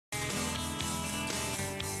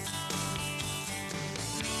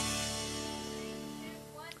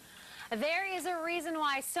There is a reason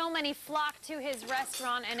why so many flock to his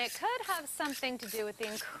restaurant, and it could have something to do with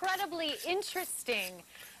the incredibly interesting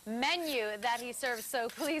menu that he serves. So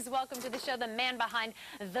please welcome to the show the man behind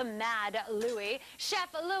the M.A.D Louie, Chef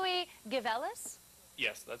Louie Givelis.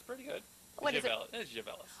 Yes, that's pretty good. What is it? It's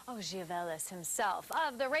Givelis. Oh, Givelis himself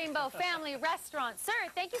of the Rainbow Family Restaurant. Sir,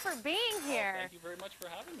 thank you for being here. Thank you very much for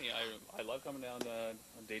having me. I love coming down to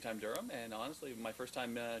Daytime Durham, and honestly, my first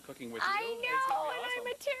time cooking with you. I know, and awesome. I'm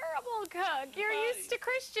a terrible cook. You're used to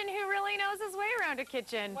Christian, who really knows his way around a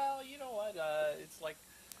kitchen. Well, you know what? It's like,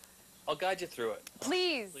 I'll guide you through it.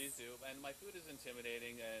 Please. Please do. And my food is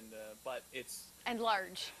intimidating, but it's... And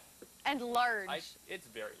large. And large. It's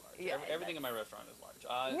very large. Yeah, Everything in my restaurant is large.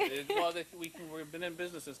 We've been in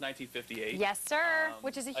business since 1958. Yes, sir.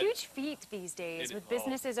 Which is a huge feat these days, with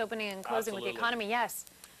businesses opening and closing with the economy. Yes.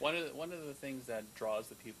 One of the things that draws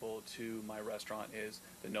the people to my restaurant is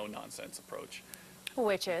the no-nonsense approach.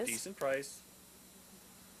 Which is? Decent price,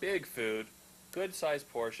 big food,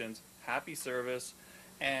 good-sized portions, happy service,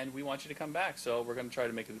 and we want you to come back. So we're going to try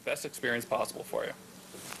to make it the best experience possible for you.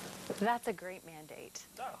 That's a great mandate.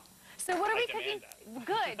 Oh. So what are we cooking?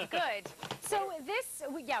 Good, good. So this,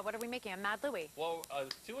 what are we making? A M.A.D Louie. Well,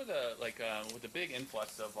 two of the, with the big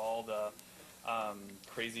influx of all the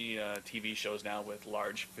crazy TV shows now with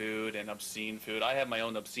large food and obscene food, I have my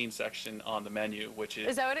own obscene section on the menu, which is...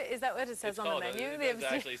 Is that what it says on the menu? It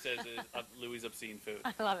actually says Louie's Obscene Food.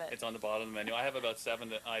 I love it. It's on the bottom of the menu. I have about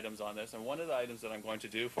 7 items on this, and one of the items that I'm going to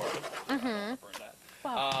do for you...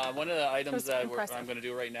 Wow. One of the items that I'm going to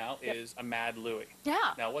do right now is a M.A.D Louie. Yeah.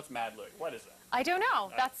 Now, what's M.A.D Louie? What is that? I don't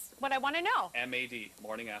know. That's what I want to know. M.A.D,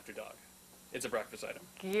 morning after dog. It's a breakfast item.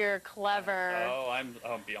 You're clever. Oh, I'm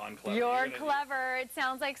beyond clever. You're clever. It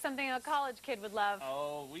sounds like something a college kid would love.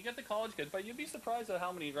 Oh, we get the college kids, but you'd be surprised at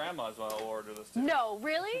how many grandmas will order this too. No,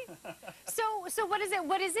 really? So what is it?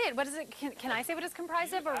 What is it? What is it? Can I say what it's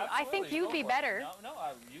comprised of? Or I think you'd be better. No,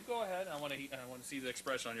 you go ahead. I want to see the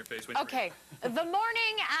expression on your face. Okay. The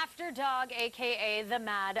morning after dog, a.k.a. the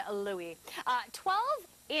M.A.D Louie.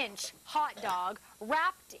 12-inch hot dog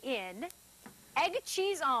wrapped in egg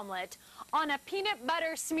cheese omelet on a peanut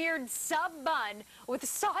butter smeared sub bun with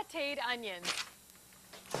sauteed onions.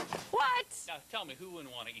 What? Now tell me, who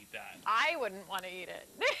wouldn't want to eat that? I wouldn't want to eat it.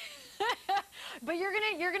 But you're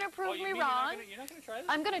gonna prove me wrong. You're not gonna try this?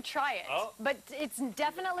 I'm gonna try it. Oh. But it's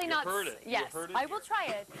definitely not. Heard it. Yes, heard it I will try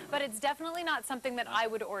it. But it's definitely not something that I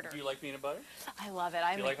would order. Do you like peanut butter? I love it.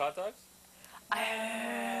 Do you like hot dogs?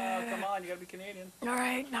 Come on, you gotta be Canadian. All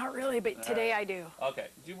right, not really, but today I do. Okay.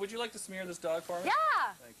 Would you like to smear this dog for me?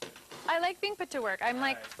 Yeah. Thank you. I like being put to work. I'm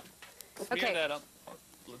like, Smear that up.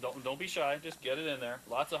 Don't be shy. Just get it in there.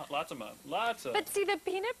 Lots of mud. Lots of. But see, the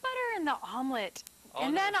peanut butter and the omelet,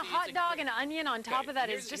 and then a hot dog and onion on top of that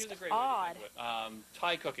is just odd.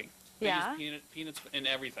 Thai cooking. Yeah. Peanuts in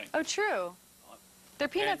everything. Oh, true. They're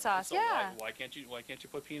peanut sauce, so yeah. Why can't you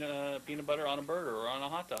put peanut butter on a burger or on a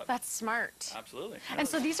hot dog? That's smart. Absolutely. And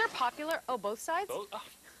so these are popular. Oh, both sides. Both. Oh.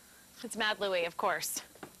 It's M.A.D Louie, of course.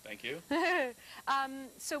 Thank you.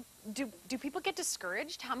 So do people get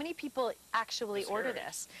discouraged? How many people actually order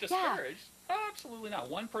this? Discouraged? Yeah. Absolutely not.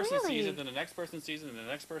 One person Really? sees it, then the next person sees it, and the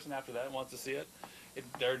next person after that wants to see it.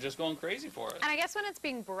 They're just going crazy for it. And I guess when it's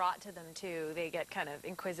being brought to them too, they get kind of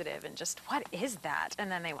inquisitive and just, what is that?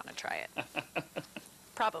 And then they want to try it.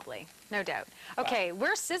 Probably, no doubt. Okay,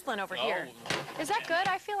 we're sizzling over here. Is that good?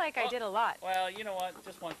 I feel like I did a lot. Well, you know what?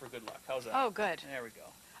 Just one for good luck. How's that? Oh, good. There we go.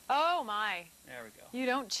 Oh, my. There we go. You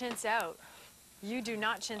don't chintz out. You do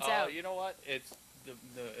not chintz out. You know what? It's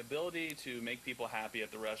the ability to make people happy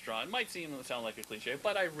at the restaurant. It might sound like a cliche,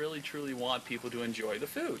 but I really, truly want people to enjoy the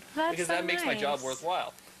food. Because that makes my job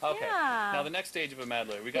worthwhile. Okay. Yeah. Now, the next stage of a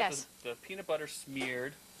M.A.D Louie, we got the peanut butter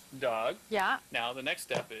smeared dog. Yeah. Now, the next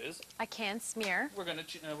step is... I can smear. We're gonna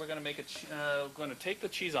take the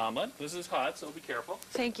cheese omelet. This is hot, so be careful.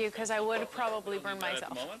 Thank you, because I would probably burn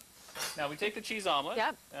myself. Now we take the cheese omelet.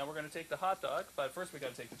 Yep. And we're going to take the hot dog, but first we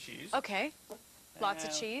got to take the cheese. Okay. Lots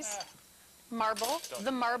of cheese. Marble.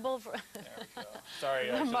 The marble. There we go. Sorry,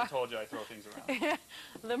 I should have told you I throw things around.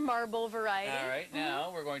 The marble variety. All right.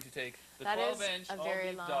 Now we're going to take the 12-inch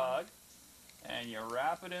all-beef dog, and you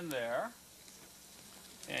wrap it in there,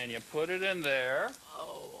 and you put it in there.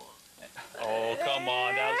 Oh, come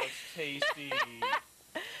on, that looks tasty.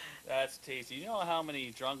 That's tasty. You know how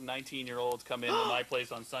many drunk 19-year-olds come into my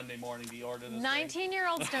place on Sunday morning to order this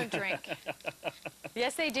 19-year-olds don't drink.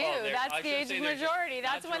 Yes, they do. That's the age of majority.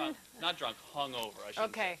 That's when... Not drunk, hungover, I should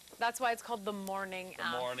Okay. That's why it's called the morning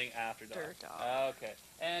after. The morning after dog. Okay.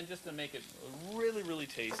 And just to make it really, really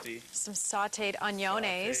tasty. Some sauteed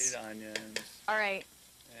onions. Sauteed onions. All right.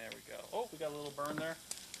 There we go. Oh, we got a little burn there.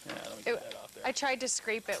 Yeah, let me get that off there. I tried to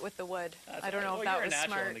scrape it with the wood. I don't know if that was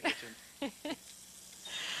smart. In the kitchen.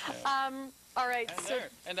 Yeah. All right.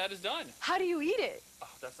 And that is done. How do you eat it? Oh,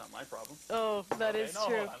 that's not my problem. Oh, that is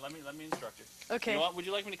true. Hold on. Let me instruct you. Okay. Would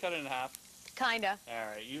you like me to cut it in half? Kinda. All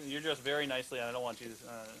right. You're just very nicely, and I don't want you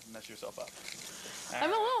to mess yourself up. I'm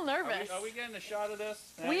a little nervous. Are we getting a shot of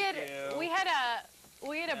this? We had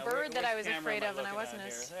a bird that I was afraid of, and I wasn't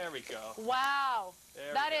as. There we go. Wow.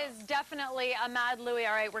 That is definitely a M.A.D Louie.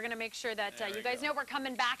 All right, we're going to make sure that you guys know we're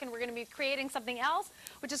coming back, and we're going to be creating something else,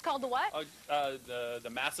 which is called the what? The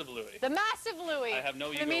Massive Louie. The Massive Louie. I have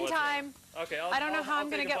no ego. In the meantime, okay, I don't know how I'm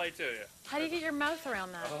going to get. Bite to you. How do you get your mouth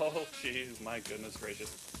around that? Oh, jeez, my goodness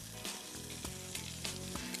gracious.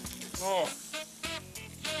 Oh.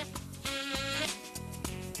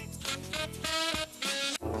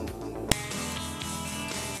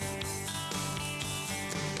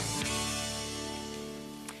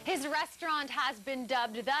 His restaurant has been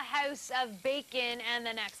dubbed the House of Bacon, and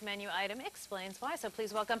the next menu item explains why. So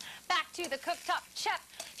please welcome back to the cooktop Chef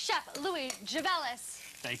Louie Javelis.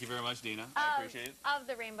 Thank you very much, Deena. I appreciate it. Of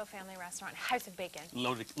the Rainbow Family Restaurant, House of Bacon.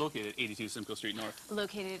 Located at 82 Simcoe Street North.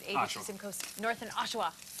 Located at 82 Simcoe North in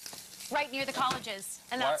Oshawa. Right near the colleges.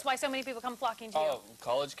 And that's why so many people come flocking to you. Oh,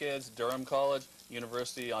 college kids, Durham College,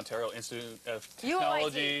 University, Ontario Institute of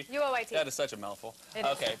Technology. UOIT. That is such a mouthful.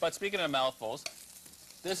 Okay, but speaking of mouthfuls,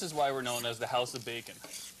 this is why we're known as the House of Bacon.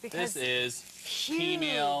 Because this is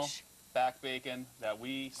female back bacon that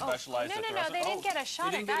we specialize in. No, they didn't get a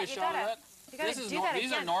shot at that. You gotta do that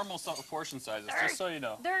These are normal portion sizes, just so you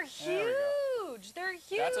know. They're huge. They're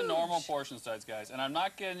huge. That's a normal portion size, guys. And I'm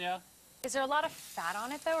not kidding you. Is there a lot of fat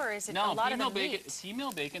on it, though, or is it a lot of the meat?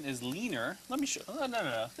 Female bacon is leaner. Let me show.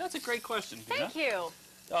 No. That's a great question, Deena. Thank you.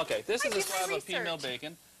 Okay, this is a slab of female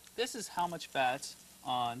bacon. This is how much fat's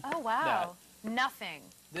on that. Nothing.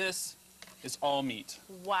 This is all meat.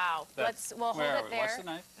 Wow. We'll hold it there. Watch the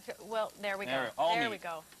knife. Well, there we go. There we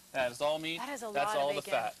go. That is all meat. That is a lot That's all of the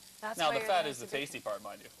bacon. fat. Now, the fat is the tasty part,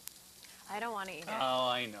 mind you. I don't want to eat it. Oh,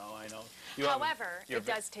 I know. However, it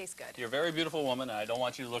does taste good. You're a very beautiful woman, and I don't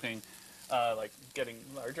want you looking like getting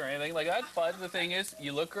larger or anything like that, but the thing is,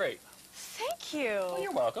 you look great. Thank you. Well,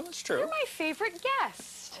 you're welcome. It's true. You're my favorite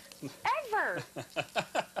guest ever.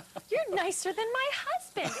 You're nicer than my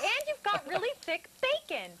husband, and you've got really thick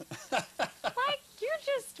bacon. Like, you're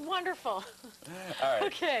just wonderful. All right.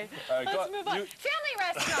 Okay, let's move on. Family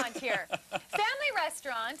restaurant here. Family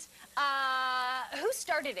restaurant. Who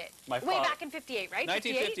started it? Way back in '58, right?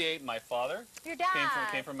 1958. My father. Your dad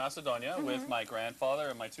came from Macedonia with my grandfather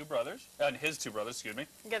and my two brothers, and his two brothers. Excuse me.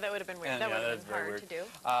 Yeah, that would have been weird. That would have been hard to do.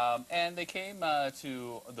 And they came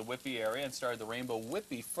to the Whitby area and started the Rainbow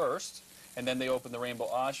Whitby first, and then they opened the Rainbow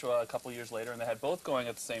Oshawa a couple years later, and they had both going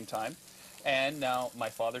at the same time. And now my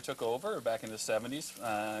father took over back in the 70s.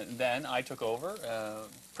 Then I took over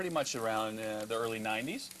pretty much around the early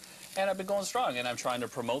 90s. And I've been going strong, and I'm trying to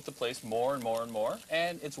promote the place more and more and more,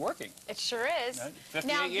 and it's working. It sure is. 58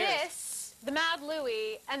 now years. The M.A.D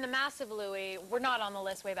Louie and the Massive Louie were not on the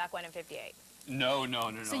list way back when in '58. No.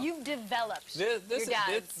 So you've developed this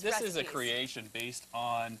recipes. is a creation based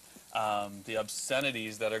on the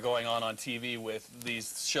obscenities that are going on TV with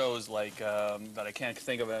these shows like that I can't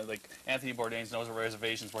think of it, like Anthony Bourdain's No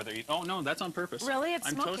Reservations, where they're eating. Oh no, that's on purpose. Really, it's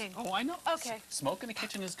smoking. Oh, I know. Okay. Smoke in the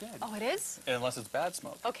kitchen is good. Oh, it is. Unless it's bad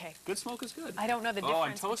smoke. Okay. Good smoke is good. I don't know the difference. Oh,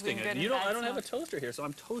 I'm toasting it. I don't have a toaster here, so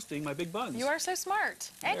I'm toasting my big buns. You are so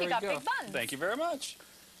smart, and you got big buns. Thank you very much.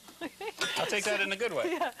 I'll take that in a good way.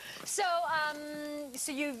 Yeah. So,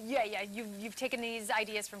 you've taken these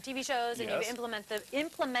ideas from TV shows and you've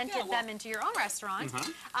implemented them into your own restaurant.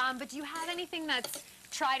 But do you have anything that's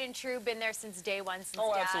tried and true, been there since day one, since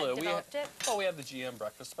Dad developed it? Oh, we have the GM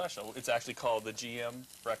Breakfast Special. It's actually called the GM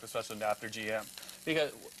Breakfast Special after GM.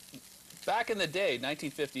 Because back in the day,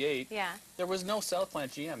 1958, there was no South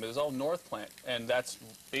Plant GM. It was all North Plant. And that's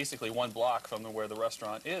basically one block from where the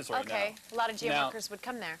restaurant is right now. Okay. A lot of GM workers would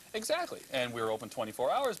come there. Exactly. And we were open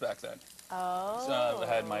 24 hours back then. Oh. So I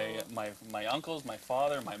had my uncles, my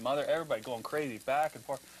father, my mother, everybody going crazy back and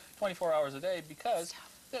forth 24 hours a day because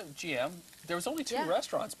GM, there was only two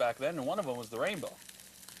restaurants back then, and one of them was the Rainbow.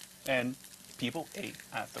 And people ate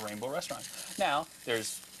at the Rainbow restaurant. Now,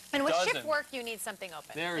 there's and with shift work, you need something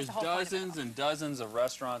open. There is dozens and dozens of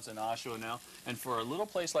restaurants in Oshawa now, and for a little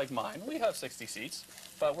place like mine, we have 60 seats,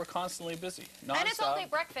 but we're constantly busy. And it's all-day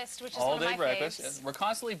breakfast, which is one of my faves. Yes. We're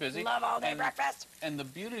constantly busy. Love all-day breakfast. And the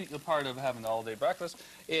beauty part of having the all-day breakfast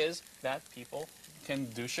is that people can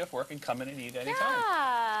do shift work and come in and eat anytime.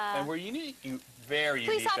 Yeah. And we're unique. very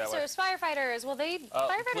police unique that way. officers, firefighters. Well,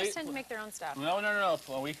 firefighters tend to make their own stuff. No.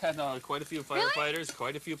 Well, we had quite a few firefighters,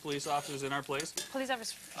 quite a few police officers in our place. Police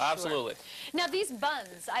officers, Absolutely. Sure. Now, these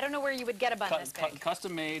buns, I don't know where you would get a bun this big.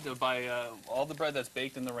 Custom made by all the bread that's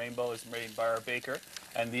baked in the Rainbow is made by our baker,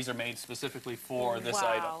 and these are made specifically for this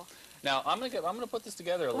item. Now, I'm gonna put this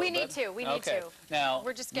together a little bit. We need to. Now,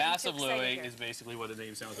 we're just getting Massive Louie is basically what the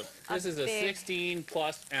name sounds like. This is a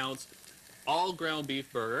 16+ ounce all ground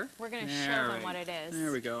beef burger. We're gonna show them what it is.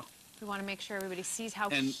 There we go. We want to make sure everybody sees how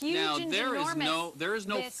and huge now, and there is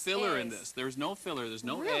no filler in this. There's no filler. There's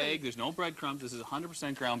no egg. There's no breadcrumbs. This is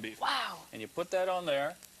 100% ground beef. Wow. And you put that on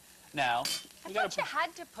there. Now, I thought you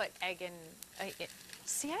had to put egg in.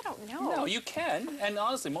 See, I don't know. No, you can, and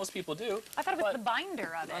honestly, most people do. I thought it was the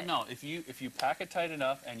binder of it. No, if you pack it tight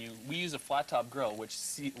enough, and we use a flat top grill, which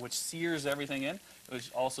sears everything in,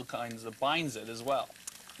 which also kind of binds it as well.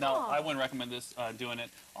 Now, I wouldn't recommend this doing it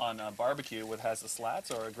on a barbecue that has the slats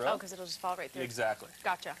or a grill. Oh, because it'll just fall right through. Exactly.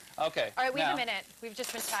 Gotcha. Okay. All right, wait a minute. We've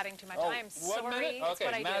just been chatting too much. I'm sorry. 1 minute? It's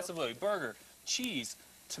what I Massive Louie. Burger, cheese,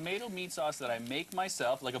 tomato meat sauce that I make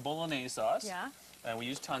myself, like a bolognese sauce. Yeah. And we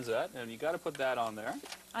use tons of that, and you got to put that on there.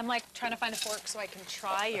 I'm like trying to find a fork so I can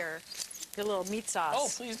try your little meat sauce. Oh,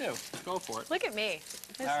 please do. Go for it. Look at me.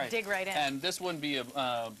 Just dig right in. And this wouldn't be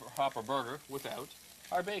a proper burger without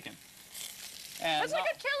our bacon. And it's like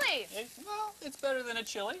a chili. Well, it's better than a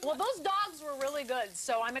chili. Well, those dogs were really good,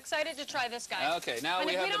 so I'm excited to try this guy. Okay, now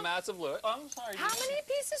we have the Massive Louie. Oh, I'm sorry. How many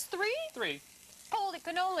pieces? 3? 3. Holy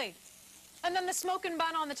cannoli. And then the smoking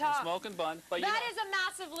bun on the top. The smoking bun. But that is a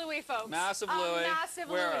Massive Louie, folks. Massive Louie. Massive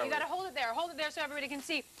Louie. You got to hold it there. Hold it there so everybody can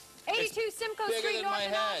see. 82 Simcoe Street North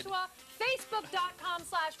in Oshawa.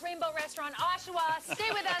 Facebook.com/Rainbow Restaurant Oshawa. Stay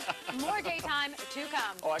with us. More daytime to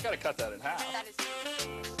come. Oh, I got to cut that in half. That is...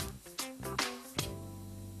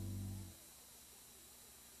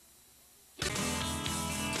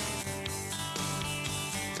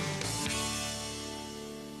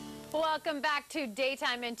 Welcome back to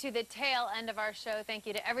Daytime and to the tail end of our show. Thank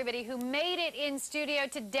you to everybody who made it in studio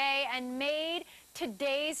today and made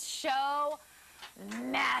today's show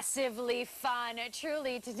massively fun.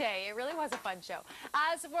 Truly today, it really was a fun show.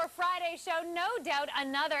 As for Friday's show, no doubt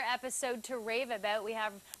another episode to rave about. We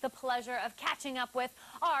have the pleasure of catching up with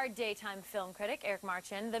our daytime film critic, Eric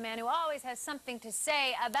Marchand, the man who always has something to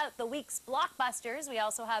say about the week's blockbusters. We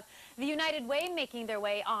also have the United Way making their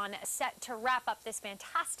way on set to wrap up this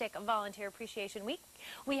fantastic Volunteer Appreciation Week.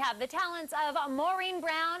 We have the talents of Maureen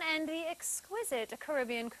Brown and the exquisite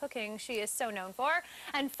Caribbean cooking she is so known for.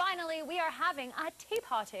 And finally, we are having a tea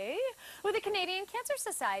party with the Canadian Cancer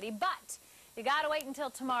Society. But you gotta wait until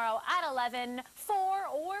tomorrow at 11, 4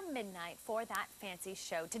 or midnight for that fancy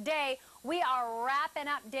show. Today, we are wrapping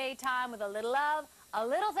up daytime with a little love, a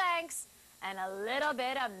little thanks, and a little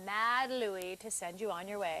bit of M.A.D Louie to send you on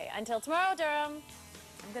your way. Until tomorrow, Durham,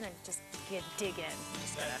 I'm gonna just dig in. I'm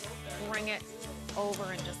just gonna bring it over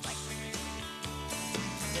and just like